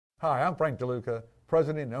Hi, I'm Frank Deluca,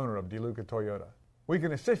 President and owner of Deluca Toyota. We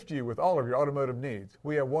can assist you with all of your automotive needs.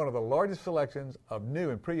 We have one of the largest selections of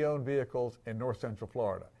new and pre-owned vehicles in North Central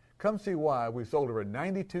Florida. Come see why we've sold over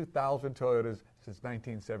 92,000 Toyotas since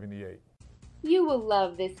 1978. You will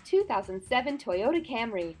love this 2007 Toyota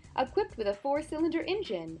Camry, equipped with a 4-cylinder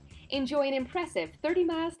engine. Enjoy an impressive 30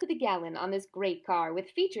 miles to the gallon on this great car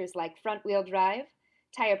with features like front-wheel drive,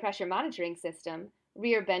 tire pressure monitoring system,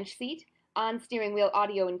 rear bench seat, on-steering wheel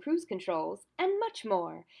audio and cruise controls, and much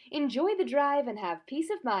more. Enjoy the drive and have peace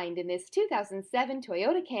of mind in this 2007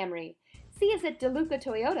 Toyota Camry. See us at Deluca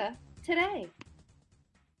Toyota today.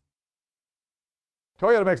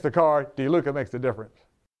 Toyota makes the car, Deluca makes the difference.